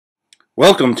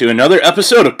Welcome to another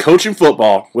episode of Coaching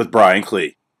Football with Brian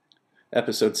Clee.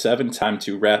 Episode 7, time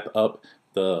to wrap up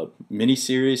the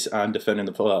mini-series on defending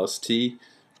the full house T.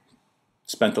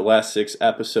 Spent the last 6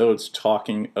 episodes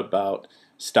talking about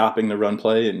stopping the run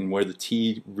play and where the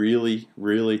T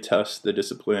really tests the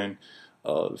discipline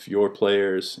of your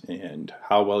players and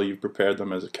how well you've prepared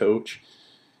them as a coach.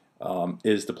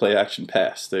 Is the play action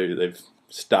pass. They've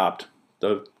stopped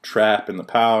the trap and the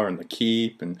power and the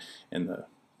keep and the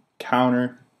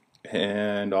counter,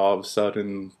 and all of a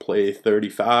sudden play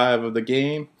 35 of the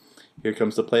game, here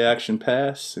comes the play action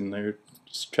pass, and they're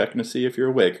just checking to see if you're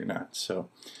awake or not. So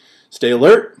stay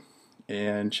alert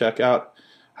and check out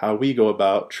how we go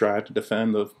about trying to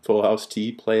defend the full house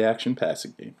T play action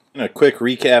passing game. A quick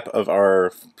recap of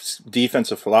our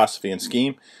defensive philosophy and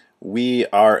scheme. We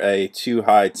are a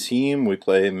 2-high team. We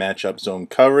play matchup zone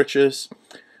coverages.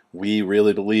 We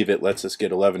really believe it lets us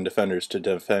get 11 defenders to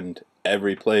defend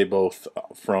every play, both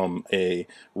from a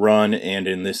run and,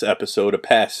 in this episode, a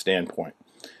pass standpoint.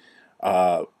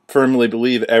 Firmly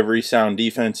believe every sound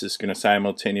defense is going to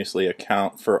simultaneously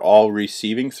account for all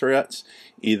receiving threats,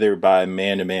 either by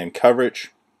man-to-man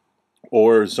coverage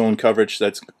or zone coverage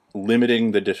that's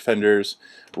limiting the defender's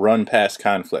run-pass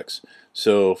conflicts.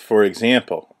 So, for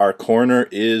example, our corner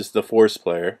is the force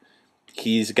player.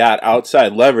 He's got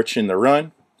outside leverage in the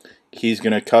run. He's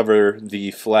going to cover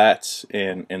the flats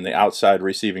and the outside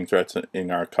receiving threats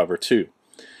in our cover 2.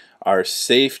 Our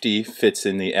safety fits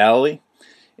in the alley,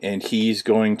 and he's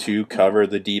going to cover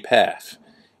the deep half.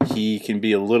 He can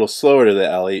be a little slower to the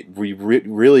alley. We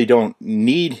really don't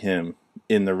need him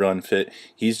in the run fit.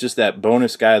 He's just that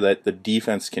bonus guy that the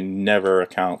defense can never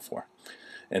account for.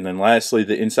 And then lastly,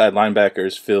 the inside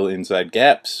linebackers fill inside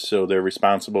gaps, so they're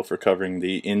responsible for covering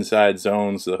the inside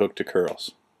zones, the hook to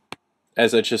curls.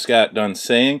 As I just got done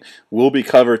saying, we'll be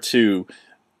cover 2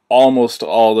 almost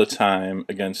all the time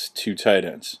against 2 tight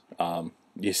ends.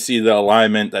 You see the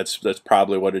alignment, that's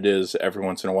probably what it is. Every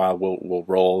once in a while we'll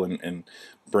roll and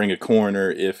bring a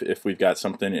corner if we've got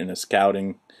something in a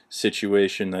scouting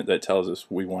situation that tells us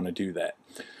we want to do that.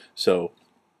 So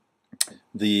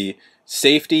the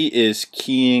safety is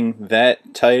keying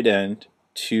that tight end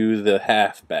to the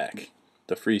halfback,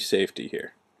 the free safety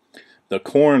here. The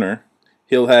corner,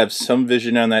 he'll have some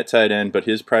vision on that tight end, but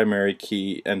his primary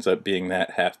key ends up being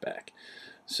that halfback.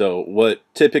 So what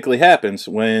typically happens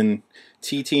when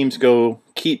T teams go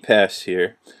keep pass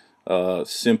here,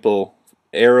 simple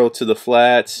arrow to the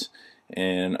flats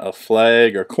and a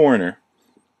flag or corner,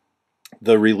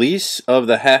 the release of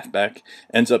the halfback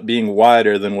ends up being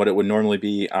wider than what it would normally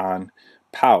be on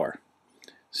power.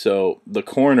 So the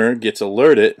corner gets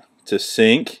alerted to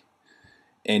sink,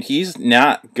 and he's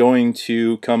not going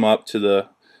to come up to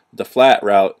the flat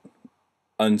route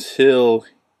until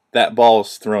that ball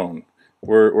is thrown.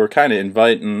 We're kind of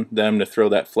inviting them to throw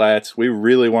that flats. We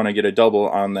really want to get a double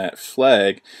on that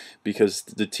flag because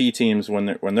the T teams, when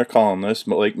they're calling this,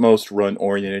 like most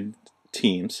run-oriented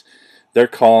teams, they're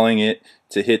calling it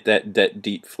to hit that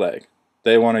deep flag.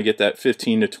 They want to get that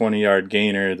 15 to 20 yard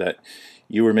gainer that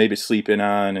you were maybe sleeping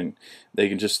on, and they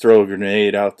can just throw a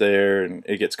grenade out there and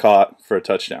it gets caught for a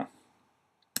touchdown.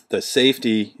 The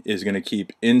safety is going to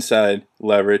keep inside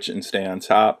leverage and stay on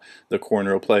top. The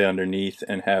corner will play underneath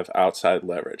and have outside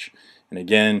leverage. And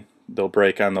again, they'll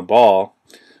break on the ball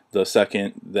the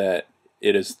second that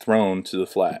it is thrown to the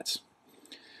flats.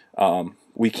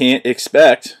 We can't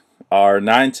expect our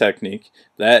 9 technique.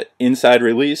 That inside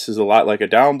release is a lot like a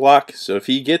down block. So if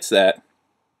he gets that,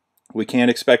 we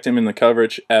can't expect him in the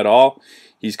coverage at all.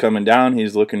 He's coming down,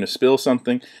 he's looking to spill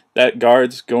something. That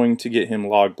guard's going to get him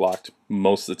log blocked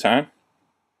most of the time.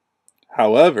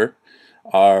 However,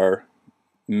 our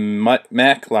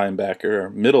MAC linebacker, or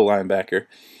middle linebacker,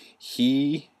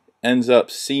 he ends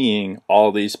up seeing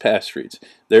all these pass reads.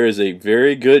 There is a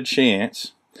very good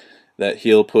chance that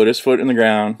he'll put his foot in the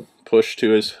ground, push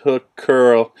to his hook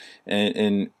curl,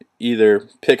 and either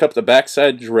pick up the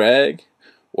backside drag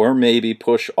or maybe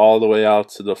push all the way out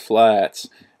to the flats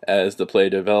as the play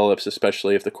develops,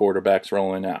 especially if the quarterback's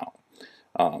rolling out.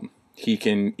 He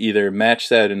can either match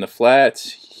that in the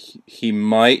flats, he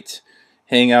might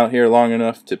hang out here long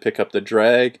enough to pick up the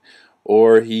drag,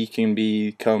 or he can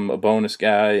become a bonus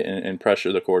guy and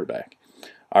pressure the quarterback.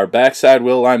 Our backside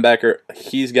will linebacker,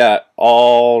 he's got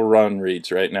all run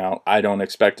reads right now. I don't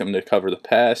expect him to cover the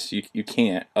pass. You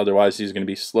can't. Otherwise, he's going to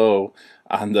be slow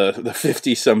on the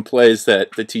 50-some plays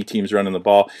that the T team's running the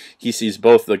ball. He sees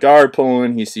both the guard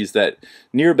pulling. He sees that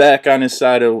near back on his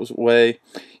side of his way.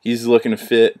 He's looking to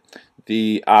fit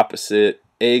the opposite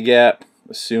A-gap.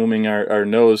 Assuming our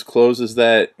nose closes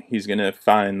that, he's going to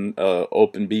find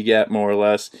open B-gap more or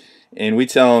less. and we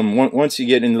tell him once you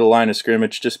get into the line of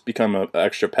scrimmage, just become an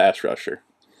extra pass rusher.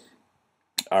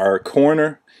 Our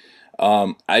corner,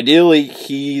 ideally,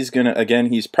 he's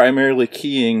primarily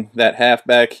keying that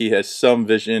halfback. He has some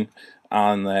vision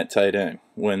on that tight end.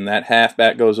 When that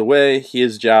halfback goes away,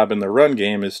 his job in the run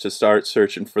game is to start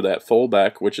searching for that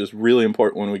fullback, which is really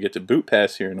important when we get to boot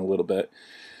pass here in a little bit.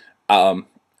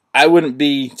 I wouldn't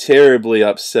be terribly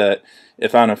upset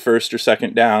if on a first or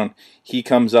second down, he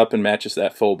comes up and matches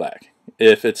that fullback.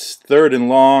 If it's third and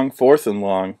long, fourth and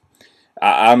long,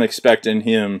 I'm expecting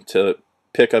him to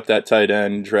pick up that tight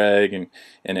end, drag,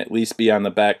 and at least be on the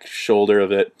back shoulder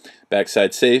of it.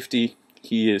 Backside safety,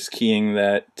 he is keying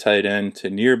that tight end to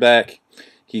near back.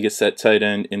 He gets that tight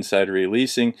end inside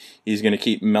releasing. He's going to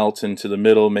keep melting to the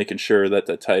middle, making sure that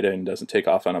the tight end doesn't take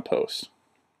off on a post.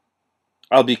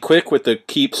 I'll be quick with the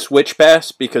keep switch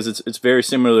pass because it's very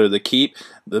similar to the keep.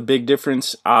 The big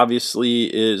difference, obviously,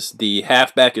 is the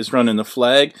halfback is running the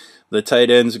flag. The tight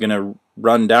end's going to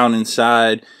run down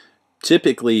inside,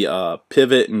 typically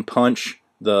pivot and punch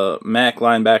the MAC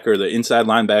linebacker, the inside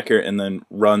linebacker, and then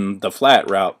run the flat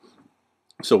route.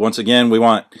 So once again, we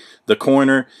want the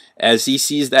corner, as he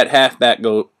sees that halfback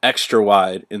go extra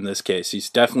wide in this case. He's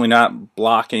definitely not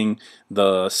blocking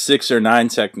the 6 or 9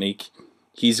 technique.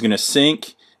 He's going to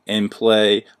sink and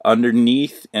play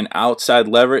underneath and outside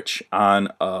leverage on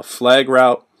a flag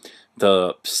route.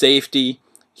 The safety,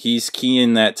 he's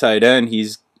keying that tight end.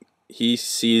 He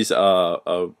sees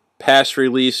a pass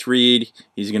release read.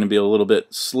 He's going to be a little bit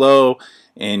slow,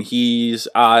 and his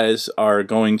eyes are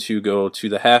going to go to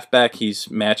the halfback.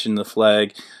 He's matching the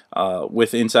flag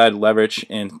with inside leverage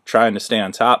and trying to stay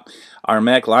on top. Our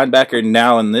MAC linebacker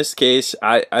now in this case,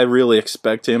 I really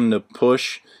expect him to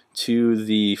push to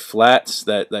the flats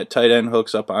that tight end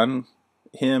hooks up on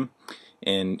him,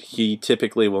 and he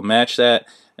typically will match that.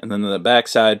 And then the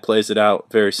backside plays it out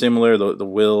very similar. The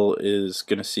will is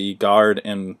going to see guard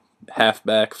and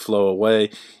halfback flow away.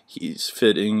 He's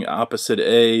fitting opposite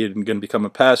A and going to become a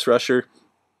pass rusher.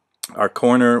 Our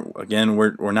corner, again,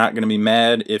 we're not going to be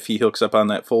mad if he hooks up on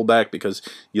that fullback, because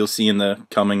you'll see in the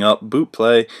coming up boot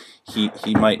play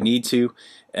he might need to.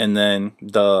 And then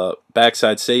the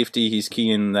backside safety, he's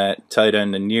keying that tight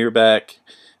end and near back.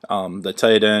 The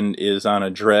tight end is on a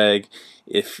drag.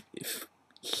 If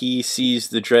he sees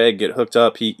the drag get hooked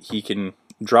up, he can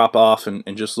drop off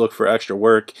and just look for extra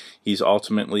work. He's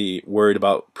ultimately worried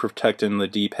about protecting the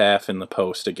deep half in the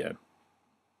post again.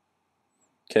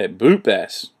 Okay, boot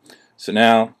pass. So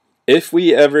now, if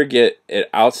we ever get an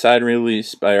outside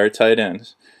release by our tight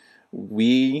ends,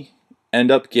 we end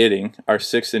up getting our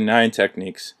 6 and 9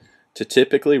 techniques to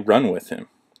typically run with him.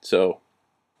 So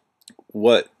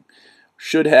what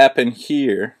should happen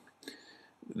here,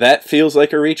 that feels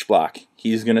like a reach block.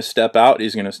 He's going to step out.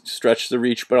 He's going to stretch the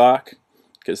reach block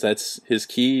because that's his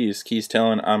key. His key's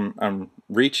telling I'm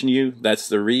reaching you. That's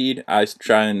the read. I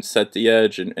try and set the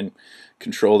edge and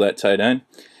control that tight end.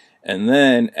 And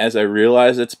then as I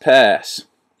realize it's pass,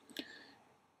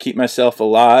 keep myself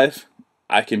alive.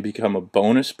 I can become a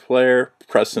bonus player,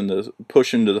 push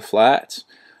into the flats,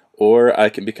 or I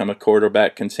can become a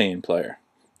quarterback contain player.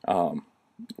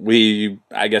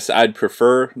 I guess I'd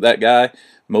prefer that guy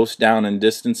most down and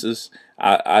distances.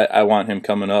 I want him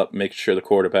coming up, making sure the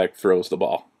quarterback throws the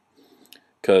ball.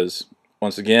 Because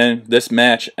once again, this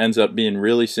match ends up being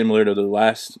really similar to the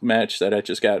last match that I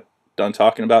just got done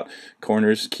talking about.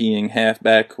 Corners keying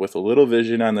halfback with a little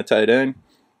vision on the tight end.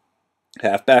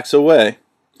 Halfback's away.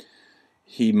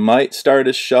 He might start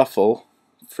his shuffle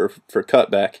for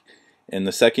cutback, and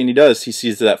the second he does, he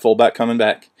sees that fullback coming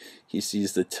back. He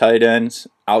sees the tight end's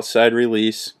outside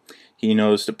release. He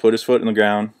knows to put his foot in the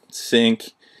ground,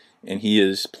 sink, and he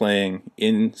is playing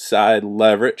inside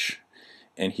leverage,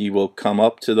 and he will come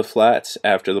up to the flats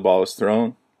after the ball is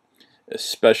thrown,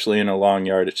 especially in a long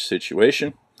yardage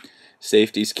situation.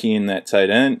 Safety's keying that tight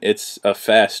end. It's a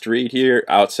fast read here,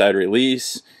 outside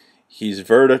release. He's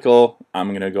vertical. I'm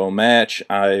going to go match.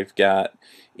 I've got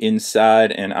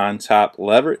inside and on top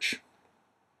leverage.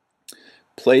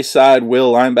 Play side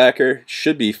will linebacker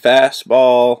should be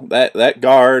fastball. That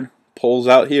guard pulls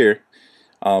out here.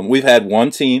 We've had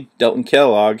one team, Delton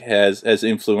Kellogg, has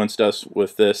influenced us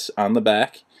with this on the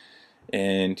back,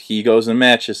 and he goes and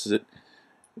matches it,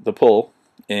 the pull.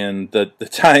 And the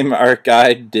time our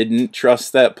guy didn't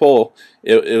trust that pull,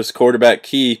 it was quarterback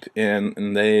keep,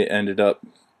 and they ended up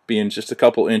being just a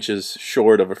couple inches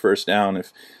short of a first down.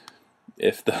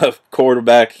 If the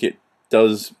quarterback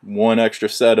does one extra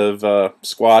set of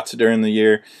squats during the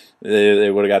year,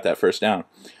 they would have got that first down.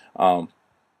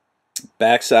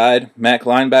 Backside, MAC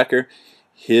linebacker,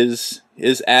 his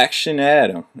action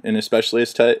at him, and especially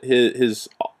his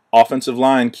offensive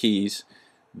line keys.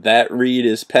 That read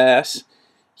is pass.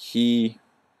 He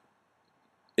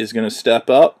is going to step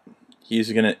up.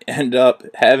 He's going to end up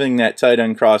having that tight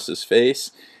end cross his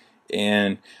face.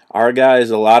 And our guys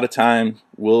a lot of time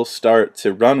will start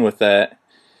to run with that,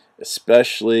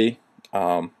 especially,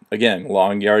 again,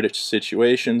 long yardage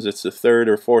situations. It's the 3rd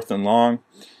or 4th and long.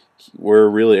 We're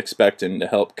really expecting to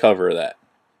help cover that.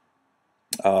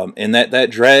 And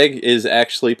that drag is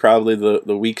actually probably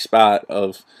the weak spot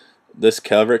of this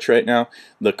coverage right now.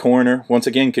 The corner, once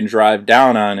again, can drive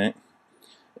down on it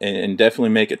and definitely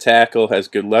make a tackle, has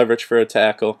good leverage for a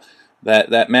tackle.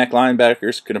 That MAC linebacker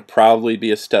is going to probably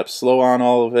be a step slow on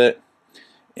all of it.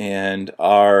 And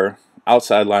our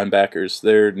outside linebackers,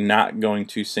 they're not going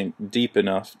to sink deep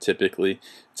enough typically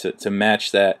to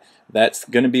match that. That's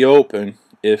going to be open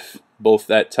if both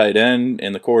that tight end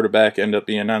and the quarterback end up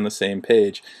being on the same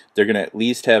page. They're going to at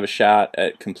least have a shot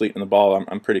at completing the ball.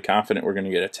 I'm pretty confident we're going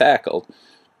to get it tackled,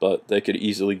 but they could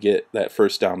easily get that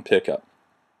first down pickup.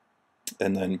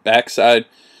 And then backside,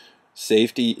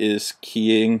 safety is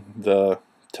keying the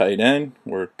tight end.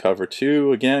 We're cover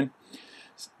 2 again.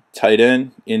 Tight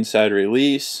end, inside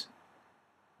release.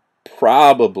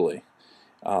 Probably.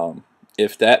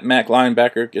 If that MAC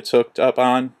linebacker gets hooked up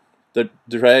on the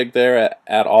drag there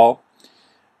at all,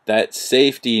 that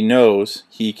safety knows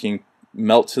he can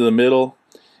melt to the middle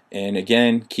and,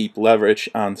 again, keep leverage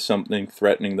on something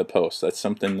threatening the post. That's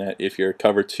something that if you're a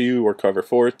cover 2 or cover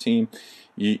 4 team,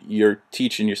 you're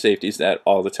teaching your safeties that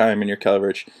all the time in your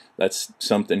coverage. That's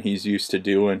something he's used to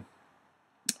doing.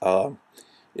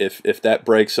 If that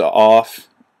breaks off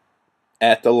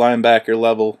at the linebacker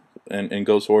level and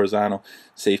goes horizontal,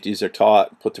 safeties are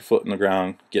taught, put their foot in the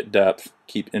ground, get depth,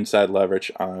 keep inside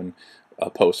leverage on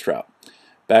a post route.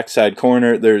 Backside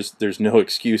corner, there's no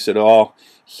excuse at all.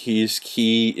 His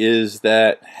key is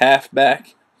that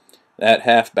halfback. That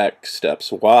halfback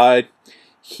steps wide.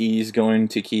 He's going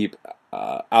to keep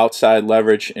outside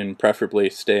leverage and preferably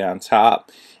stay on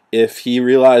top. If he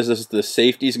realizes the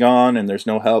safety's gone and there's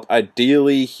no help,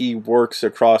 ideally he works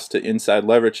across to inside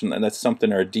leverage, and that's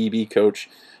something our DB coach,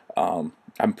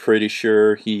 I'm pretty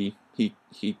sure he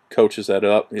coaches that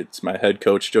up. It's my head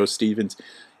coach, Joe Stevens.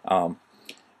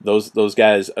 Those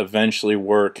guys eventually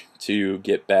work to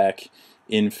get back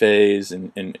in phase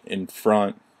and in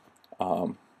front,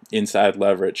 inside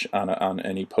leverage on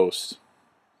any post.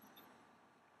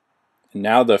 And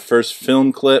now the first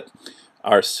film clip,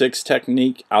 our 6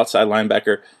 technique outside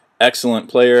linebacker, excellent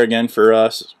player again for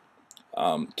us.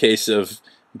 Case of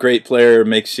great player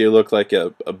makes you look like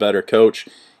a better coach.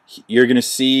 You're going to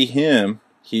see him.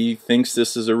 He thinks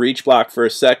this is a reach block for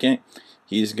a second.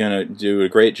 He's going to do a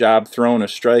great job throwing a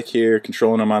strike here,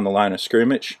 controlling him on the line of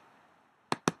scrimmage.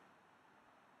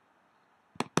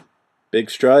 Big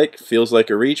strike, feels like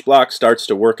a reach block, starts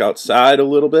to work outside a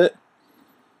little bit.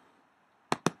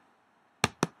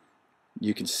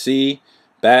 You can see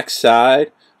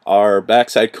backside, our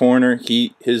backside corner,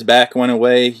 his back went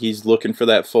away. He's looking for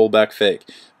that fullback fake.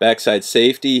 Backside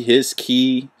safety, his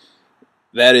key,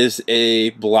 that is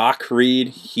a block read.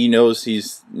 He knows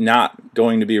he's not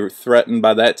going to be threatened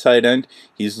by that tight end.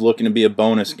 He's looking to be a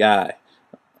bonus guy.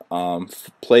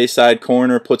 Play side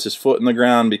corner, puts his foot in the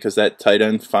ground because that tight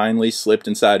end finally slipped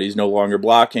inside. He's no longer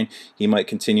blocking. He might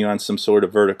continue on some sort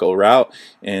of vertical route,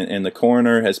 and the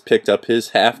corner has picked up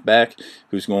his halfback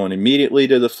who's going immediately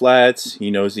to the flats.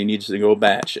 He knows he needs to go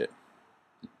batch it.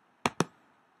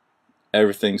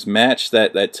 Everything's matched.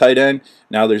 That tight end,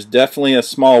 now there's definitely a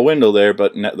small window there,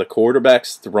 but the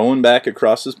quarterback's throwing back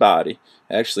across his body.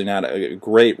 Actually not a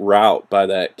great route by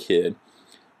that kid.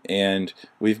 And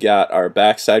we've got our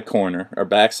backside corner, our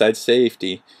backside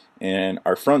safety, and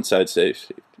our front side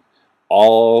safety,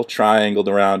 all triangled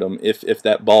around him. If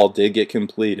that ball did get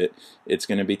completed, it's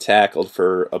going to be tackled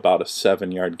for about a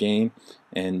 7-yard gain,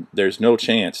 and there's no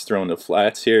chance throwing the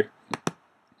flats here.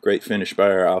 Great finish by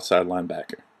our outside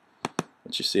linebacker.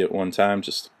 Let you see it one time,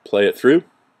 just play it through.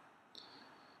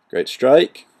 Great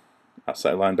strike.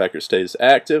 Outside linebacker stays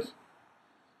active.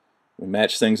 We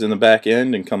match things in the back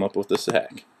end and come up with a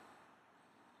sack.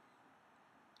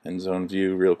 End zone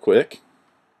view real quick.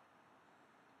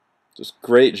 Just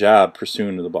great job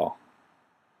pursuing the ball.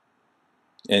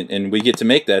 And we get to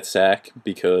make that sack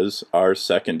because our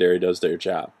secondary does their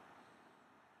job.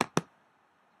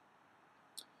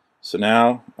 So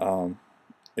now,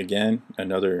 again,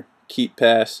 another keep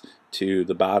pass to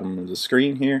the bottom of the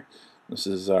screen here. This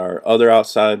is our other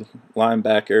outside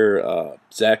linebacker,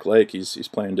 Zach Lake. He's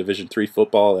playing Division III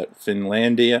football at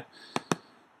Finlandia.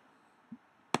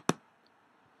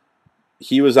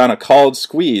 He was on a called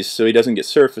squeeze, so he doesn't get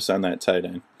surface on that tight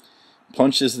end.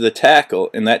 punches the tackle,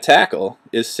 and that tackle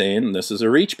is saying this is a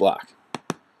reach block.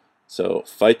 So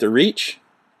fight the reach,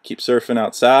 keep surfing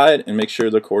outside, and make sure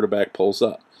the quarterback pulls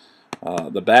up.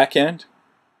 The back end,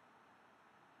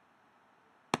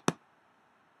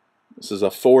 this is a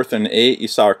 4th and 8. You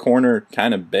saw our corner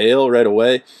kind of bail right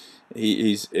away.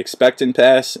 He's expecting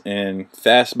pass and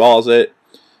fastballs it.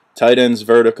 Tight end's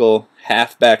vertical,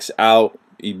 halfback's out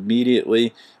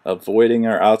immediately, avoiding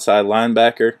our outside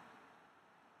linebacker.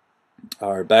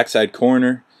 Our backside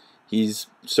corner, he's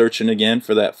searching again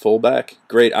for that fullback.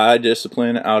 Great eye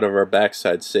discipline out of our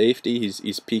backside safety.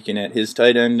 He's peeking at his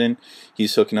tight end, and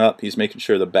he's hooking up. He's making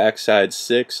sure the backside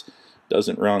 6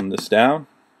 doesn't run this down.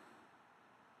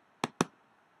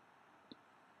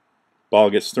 Ball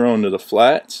gets thrown to the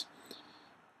flats.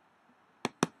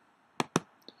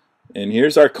 And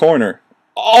here's our corner.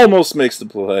 Almost makes the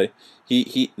play.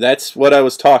 That's what I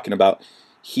was talking about.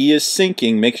 He is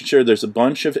sinking, making sure there's a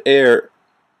bunch of air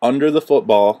under the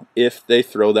football if they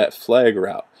throw that flag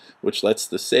route, which lets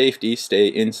the safety stay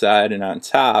inside and on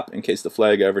top in case the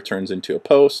flag ever turns into a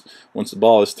post. Once the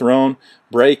ball is thrown,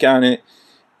 break on it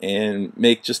and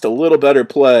make just a little better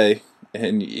play,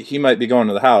 and he might be going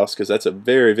to the house because that's a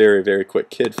very, very, very quick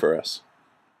kid for us.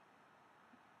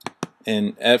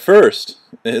 And at first,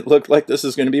 it looked like this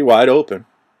is going to be wide open.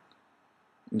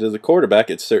 And to the quarterback,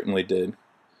 it certainly did.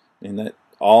 And that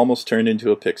almost turned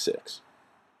into a pick 6.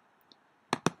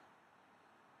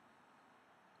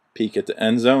 Peek at the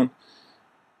end zone.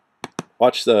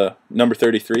 Watch the number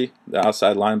 33, the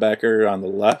outside linebacker on the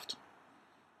left.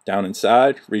 Down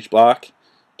inside, reach block.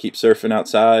 Keep surfing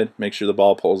outside. Make sure the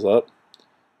ball pulls up.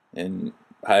 And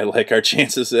I like our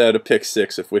chances at a pick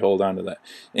 6 if we hold on to that.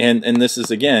 And this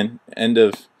is, again, end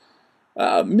of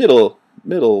middle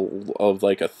of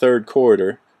like a third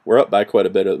quarter. We're up by quite a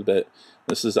bit.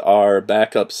 This is our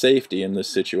backup safety in this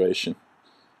situation.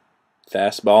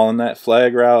 Fastball in that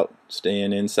flag route,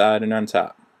 staying inside and on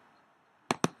top.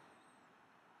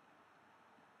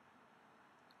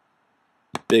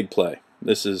 Big play.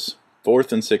 This is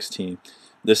 4th and 16.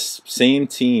 This same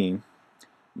team,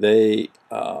 they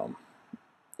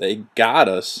got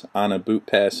us on a boot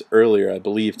pass earlier, I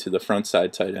believe, to the front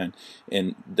side tight end,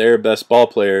 and their best ball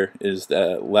player is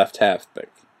the left halfback.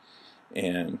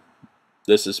 And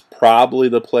this is probably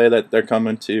the play that they're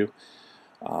coming to.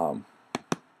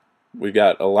 We've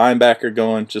got a linebacker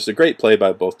going, just a great play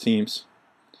by both teams.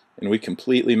 And we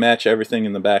completely match everything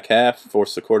in the back half,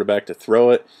 force the quarterback to throw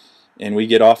it, and we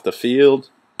get off the field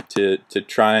to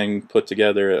try and put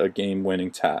together a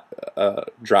game-winning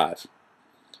drive.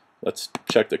 Let's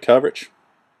check the coverage.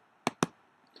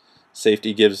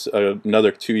 Safety gives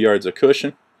another 2 yards of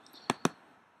cushion.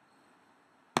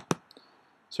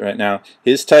 So right now,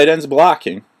 his tight end's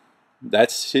blocking.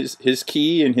 That's his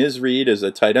key and his read is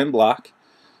a tight end block.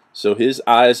 So his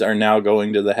eyes are now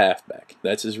going to the halfback.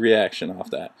 That's his reaction off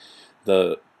that.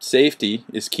 The safety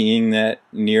is keying that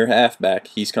near halfback.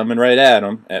 He's coming right at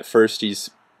him. At first, he's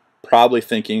probably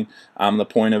thinking, I'm the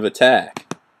point of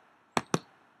attack.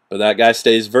 But that guy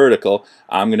stays vertical.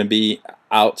 I'm going to be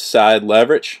outside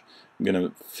leverage. I'm going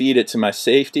to feed it to my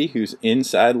safety, who's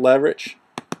inside leverage.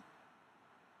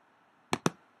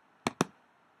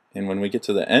 And when we get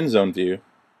to the end zone view,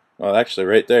 well, actually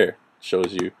right there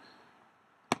shows you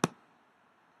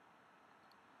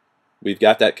we've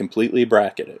got that completely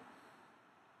bracketed.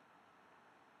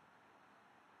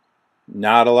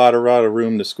 Not a lot of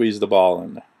room to squeeze the ball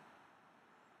in there.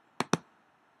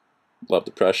 Love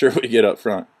the pressure we get up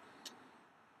front.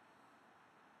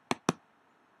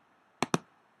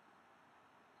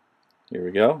 Here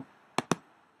we go.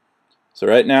 So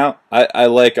right now, I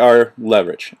like our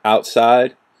leverage.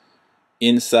 Outside,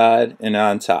 inside, and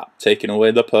on top. Taking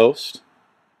away the post.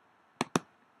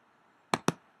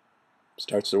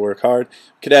 Starts to work hard.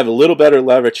 Could have a little better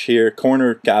leverage here.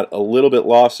 Corner got a little bit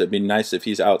lost. It'd be nice if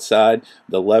he's outside.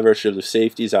 The leverage of the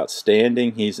safety is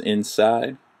outstanding. He's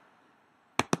inside.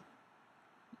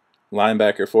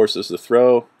 Linebacker forces the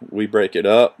throw. We break it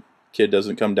up. Kid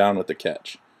doesn't come down with the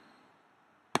catch.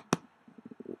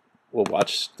 We'll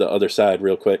watch the other side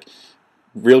real quick.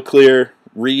 Real clear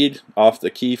read off the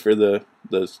key for the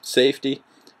safety.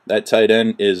 That tight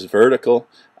end is vertical.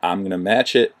 I'm going to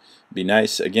match it. Be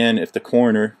nice, again, if the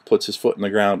corner puts his foot in the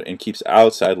ground and keeps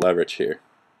outside leverage here.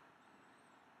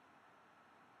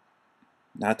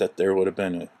 Not that there would have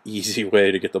been an easy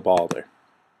way to get the ball there.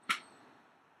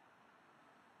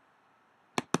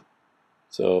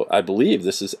 So I believe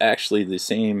this is actually the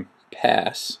same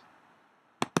pass.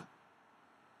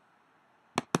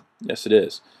 Yes, it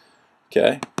is.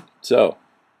 Okay, so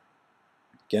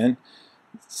again,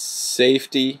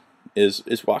 safety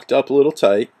is walked up a little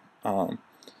tight.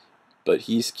 But but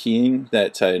he's keying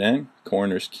that tight end.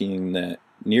 Corner's keying that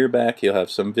near back. He'll have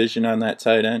some vision on that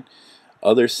tight end.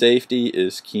 Other safety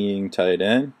is keying tight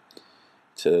end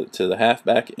to the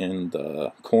halfback, and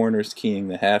the corner's keying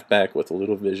the halfback with a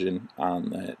little vision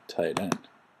on that tight end.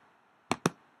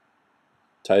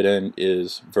 Tight end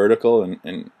is vertical,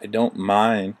 and I don't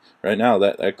mind right now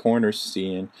that corner's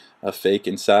seeing a fake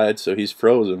inside, so he's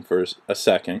frozen for a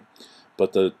second.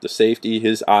 But the safety,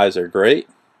 his eyes are great.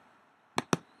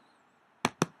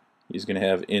 He's going to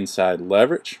have inside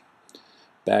leverage.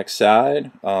 Backside,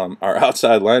 our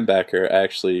outside linebacker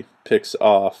actually picks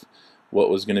off what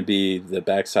was going to be the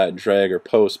backside drag or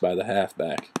post by the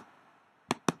halfback.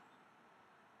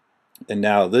 And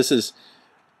now this is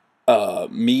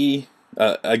me,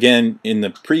 again, in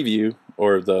the preview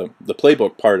or the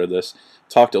playbook part of this,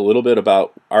 talked a little bit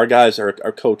about our guys are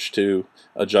coached to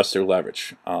adjust their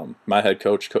leverage. My head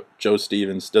coach, Joe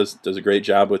Stevens, does a great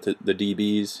job with the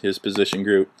DBs, his position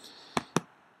group.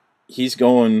 He's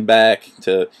going back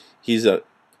to, he's a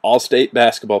all-state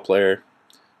basketball player.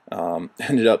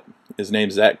 Ended up, his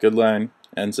name's Zach Goodline.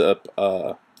 Ends up,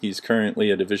 he's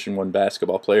currently a Division I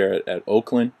basketball player at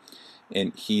Oakland,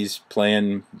 and he's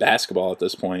playing basketball at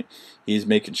this point. He's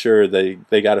making sure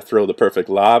they got to throw the perfect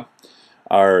lob.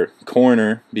 Our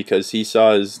corner, because he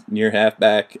saw his near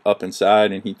halfback up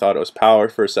inside and he thought it was power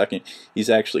for a second, he's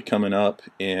actually coming up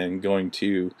and going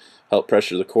to help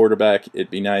pressure the quarterback. It'd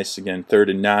be nice, again,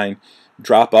 3rd and 9,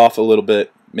 drop off a little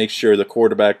bit, make sure the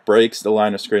quarterback breaks the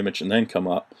line of scrimmage and then come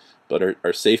up. But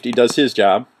our safety does his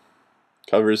job,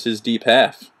 covers his deep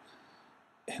half.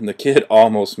 And the kid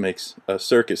almost makes a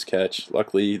circus catch.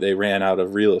 Luckily, they ran out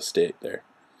of real estate there.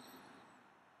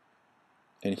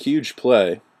 And huge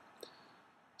play.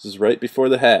 This is right before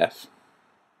the half.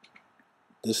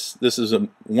 This is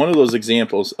one of those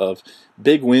examples of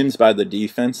big wins by the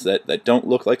defense that don't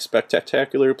look like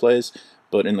spectacular plays,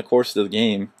 but in the course of the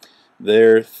game,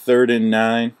 they're 3rd and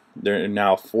 9. They're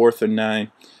now 4th and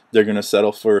 9. They're going to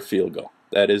settle for a field goal.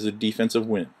 That is a defensive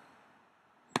win.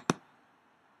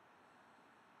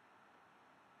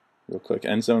 Real quick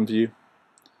end zone view.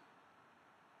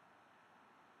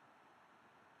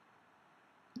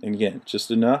 And again,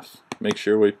 just enough. Make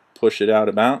sure we push it out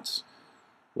of bounds.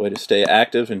 Way to stay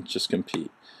active and just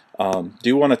compete.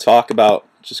 Do want to talk about,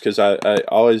 just because I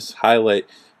always highlight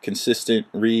consistent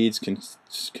reads,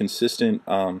 consistent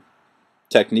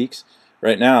techniques.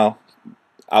 Right now,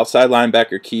 outside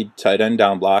linebacker keyed tight end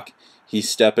down block. He's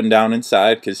stepping down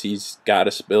inside because he's got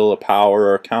a spill, a power,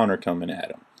 or a counter coming at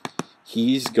him.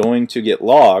 He's going to get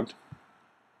logged,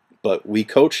 but we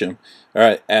coach him. All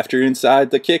right, after inside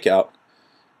the kick out,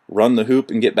 run the hoop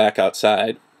and get back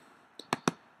outside.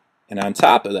 And on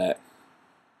top of that,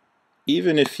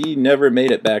 even if he never made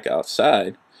it back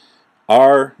outside,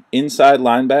 our inside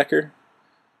linebacker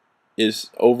is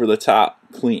over the top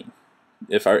clean.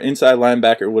 If our inside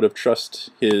linebacker would have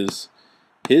trusted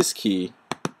his key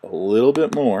a little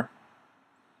bit more,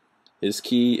 his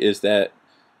key is that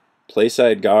play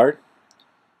side guard.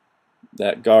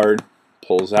 That guard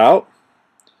pulls out.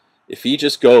 If he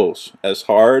just goes as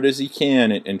hard as he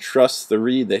can and trusts the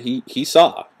read that he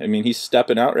saw, I mean, he's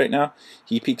stepping out right now.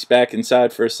 He peeks back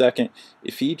inside for a second.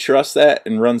 If he trusts that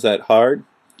and runs that hard,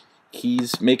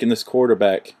 he's making this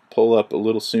quarterback pull up a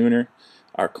little sooner.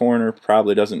 Our corner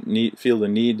probably doesn't feel the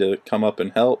need to come up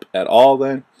and help at all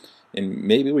then, and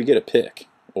maybe we get a pick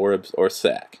or a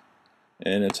sack.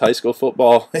 And it's high school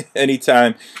football.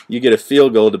 Anytime you get a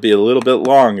field goal to be a little bit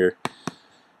longer,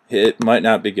 it might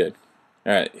not be good.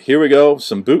 All right, here we go.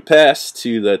 Some boot pass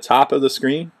to the top of the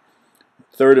screen.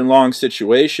 3rd and long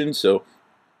situation, so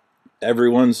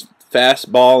everyone's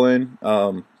fast balling,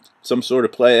 some sort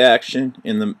of play action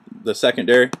in the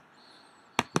secondary.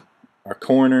 Our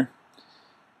corner.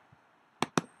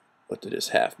 What did his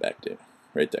halfback do?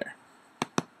 Right there.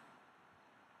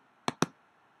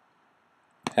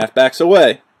 Halfback's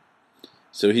away,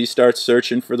 so he starts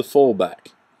searching for the fullback.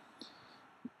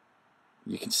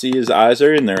 You can see his eyes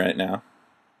are in there right now.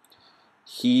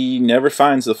 He never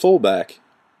finds the fullback,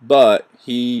 but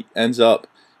he ends up,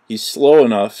 he's slow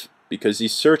enough because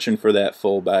he's searching for that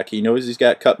fullback. He knows he's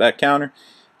got cutback counter.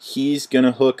 He's going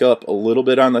to hook up a little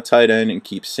bit on the tight end and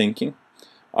keep sinking.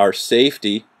 Our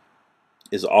safety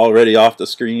is already off the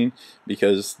screen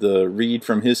because the read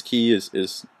from his key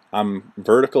is I'm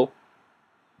vertical.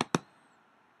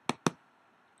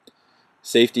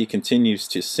 Safety continues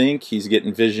to sink. He's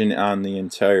getting vision on the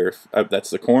entire, that's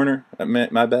the corner,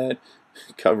 my bad.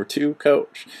 Cover 2,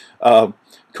 coach.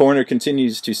 Corner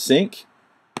continues to sink.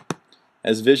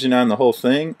 Has vision on the whole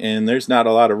thing, and there's not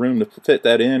a lot of room to fit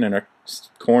that in, and our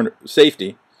corner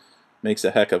safety makes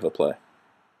a heck of a play.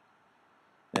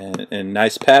 And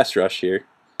nice pass rush here.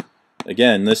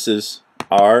 Again, this is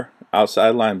our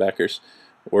outside linebackers.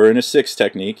 We're in a 6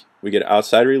 technique. We get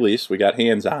outside release. We got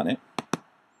hands on it.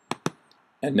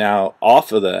 And now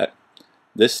off of that,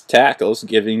 this tackle's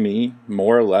giving me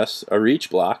more or less a reach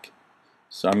block.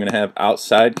 So I'm going to have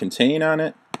outside contain on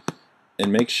it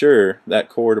and make sure that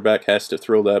quarterback has to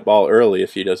throw that ball early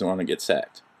if he doesn't want to get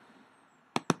sacked.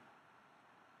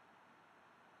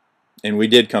 And we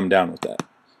did come down with that.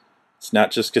 It's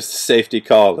not just because the safety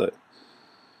called it.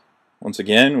 Once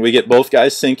again, we get both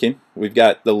guys sinking. We've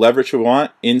got the leverage we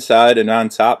want inside and on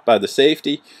top by the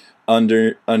safety,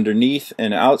 underneath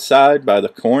and outside by the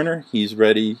corner. He's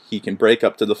ready. He can break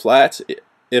up to the flats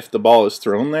if the ball is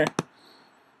thrown there.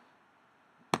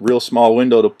 Real small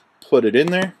window to put it in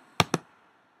there.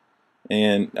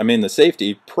 And, I mean, the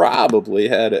safety probably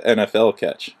had an NFL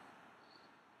catch.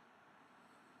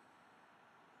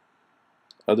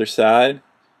 Other side,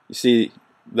 you see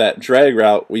that drag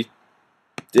route, we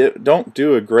don't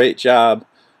do a great job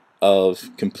of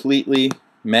completely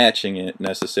matching it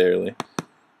necessarily.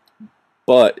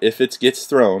 But if it gets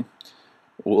thrown,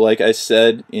 like I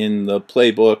said in the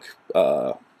playbook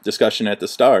discussion at the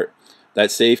start, that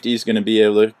safety is going to be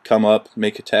able to come up,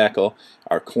 make a tackle.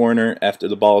 Our corner, after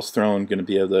the ball is thrown, going to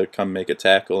be able to come make a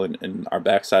tackle, and our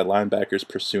backside linebackers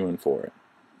pursuing for it.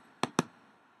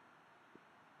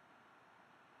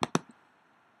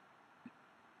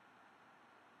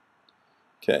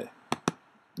 Okay,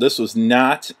 this was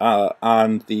not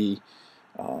on the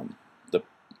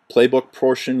playbook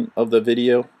portion of the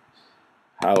video.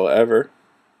 However,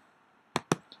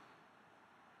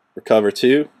 recover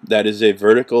 2, that is a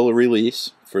vertical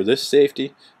release for this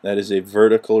safety. That is a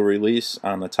vertical release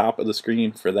on the top of the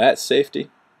screen for that safety.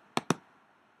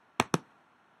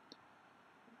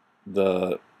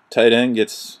 The tight end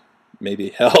gets maybe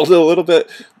held a little bit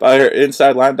by our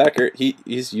inside linebacker.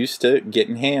 He's used to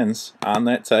getting hands on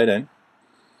that tight end.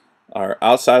 Our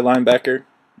outside linebacker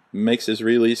makes his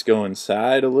release go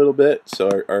inside a little bit,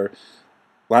 so our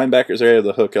linebackers are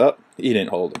able to hook up. He didn't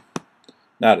hold him.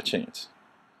 Not a chance.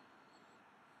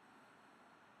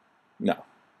 No.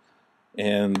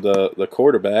 And the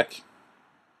quarterback,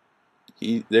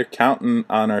 they're counting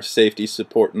on our safety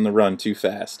supporting the run too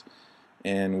fast,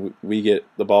 and we get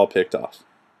the ball picked off.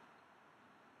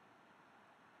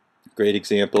 Great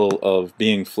example of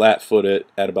being flat-footed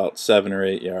at about 7 or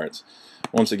 8 yards.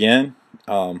 Once again,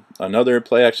 another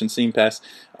play-action seam pass.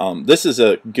 This is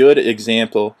a good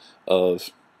example of,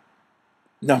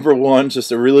 number one,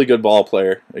 just a really good ball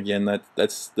player. Again,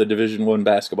 that's the Division I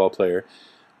basketball player.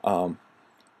 And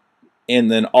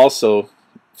then also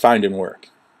finding work.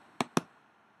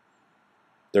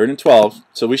 3rd and 12,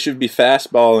 so we should be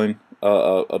fastballing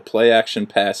a play-action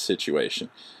pass situation.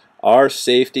 Our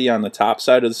safety on the top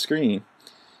side of the screen,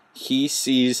 he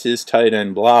sees his tight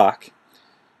end block,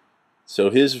 so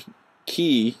his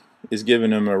key is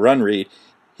giving him a run read.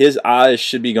 His eyes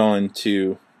should be going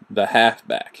to the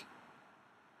halfback.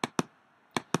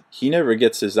 He never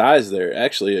gets his eyes there.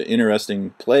 Actually, an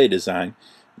interesting play design.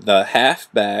 The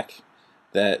halfback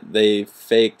that they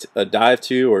faked a dive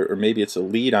to, or maybe it's a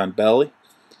lead on belly,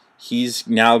 he's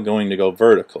now going to go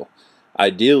vertical.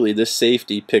 Ideally, this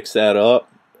safety picks that up,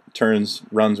 turns,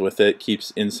 runs with it,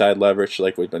 keeps inside leverage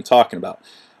like we've been talking about.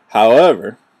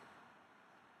 However,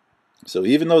 so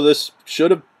even though this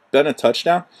should have been a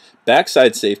touchdown,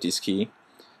 backside safety's key.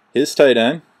 His tight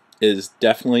end is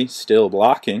definitely still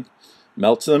blocking.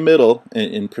 Melt to the middle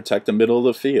and protect the middle of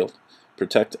the field.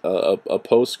 Protect a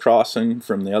post crossing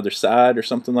from the other side or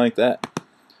something like that.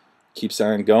 Keeps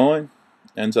on going.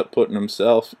 Ends up putting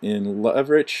himself in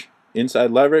leverage,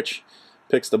 inside leverage.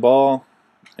 Picks the ball,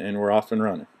 and we're off and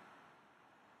running.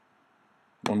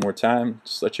 One more time,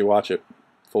 just let you watch it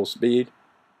full speed.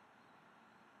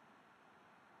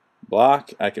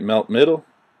 Block, I can melt middle.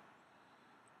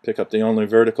 Pick up the only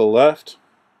vertical left.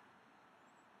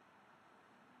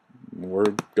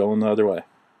 We're going the other way.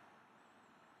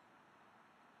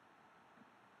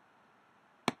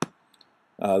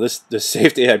 This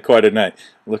safety had quite a night.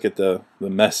 Look at the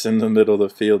mess in the middle of the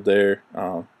field there.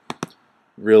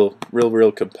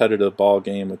 Real competitive ball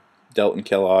game with Delton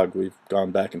Kellogg. We've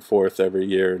gone back and forth every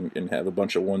year and have a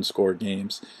bunch of one-score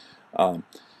games.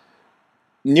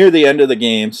 Near the end of the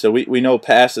game, so we know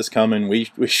pass is coming.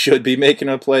 We should be making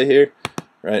a play here.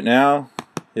 Right now,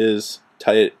 his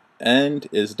tight end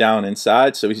is down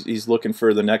inside, so he's looking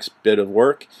for the next bit of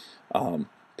work.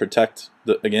 Protect,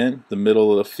 again, the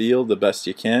middle of the field the best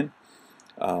you can.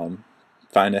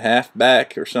 Find a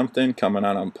halfback or something coming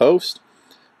on post.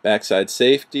 Backside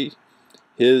safety.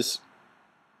 His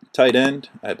tight end,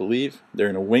 I believe, they're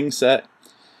in a wing set.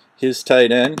 His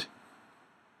tight end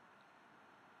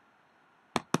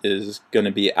is going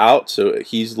to be out, so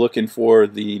he's looking for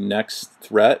the next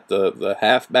threat, the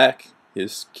halfback.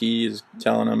 His key is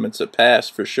telling him it's a pass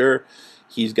for sure.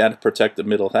 He's got to protect the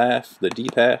middle half, the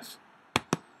deep half.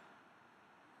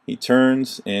 He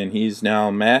turns, and he's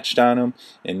now matched on him,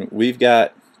 and we've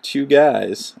got two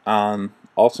guys on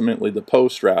ultimately the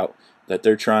post route that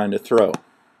they're trying to throw.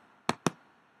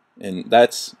 And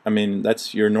that's, I mean,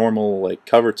 that's your normal like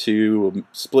cover two,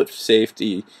 split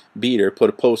safety beater, put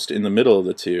a post in the middle of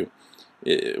the two.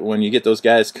 When you get those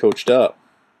guys coached up,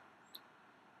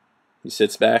 he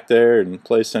sits back there and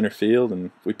plays center field,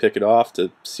 and we pick it off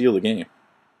to seal the game.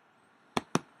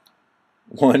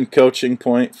 One coaching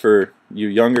point for you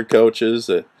younger coaches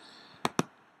that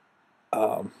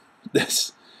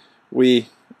this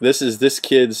is this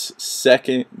kid's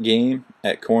second game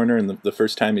at corner, and the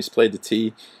first time he's played the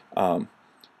tee.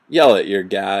 Yell at your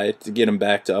guy to get him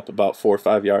backed up about 4 or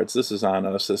 5 yards. This is on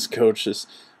us as coaches.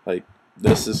 Like,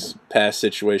 this is pass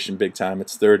situation big time.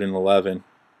 It's 3rd and 11,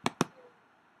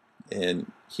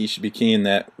 and he should be keying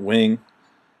that wing.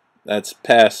 That's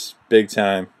pass big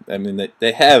time. I mean,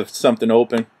 they have something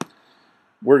open.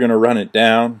 We're gonna run it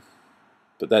down,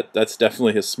 but that's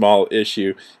definitely a small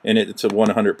issue, and it's a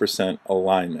 100%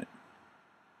 alignment.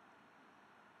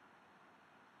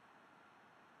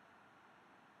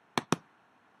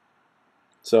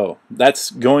 So that's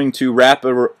going to wrap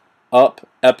up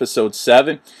episode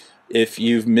 7. If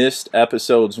you've missed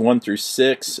episodes 1 through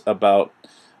 6 about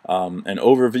an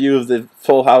overview of the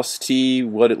full house tee,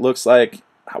 what it looks like,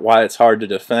 why it's hard to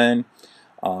defend,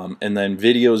 and then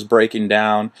videos breaking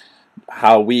down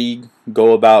how we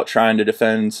go about trying to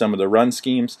defend some of the run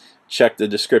schemes, check the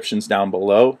descriptions down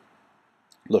below.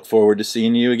 Look forward to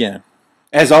seeing you again.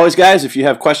 As always, guys, if you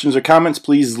have questions or comments,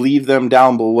 please leave them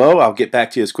down below. I'll get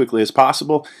back to you as quickly as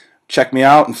possible. Check me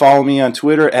out and follow me on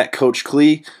Twitter at Coach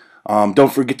Klee.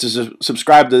 Don't forget to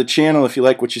subscribe to the channel if you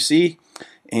like what you see.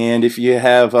 And if you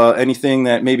have anything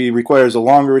that maybe requires a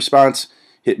longer response,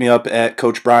 hit me up at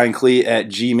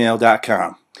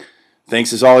coachbrienklee@gmail.com.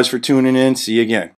 Thanks as always for tuning in. See you again.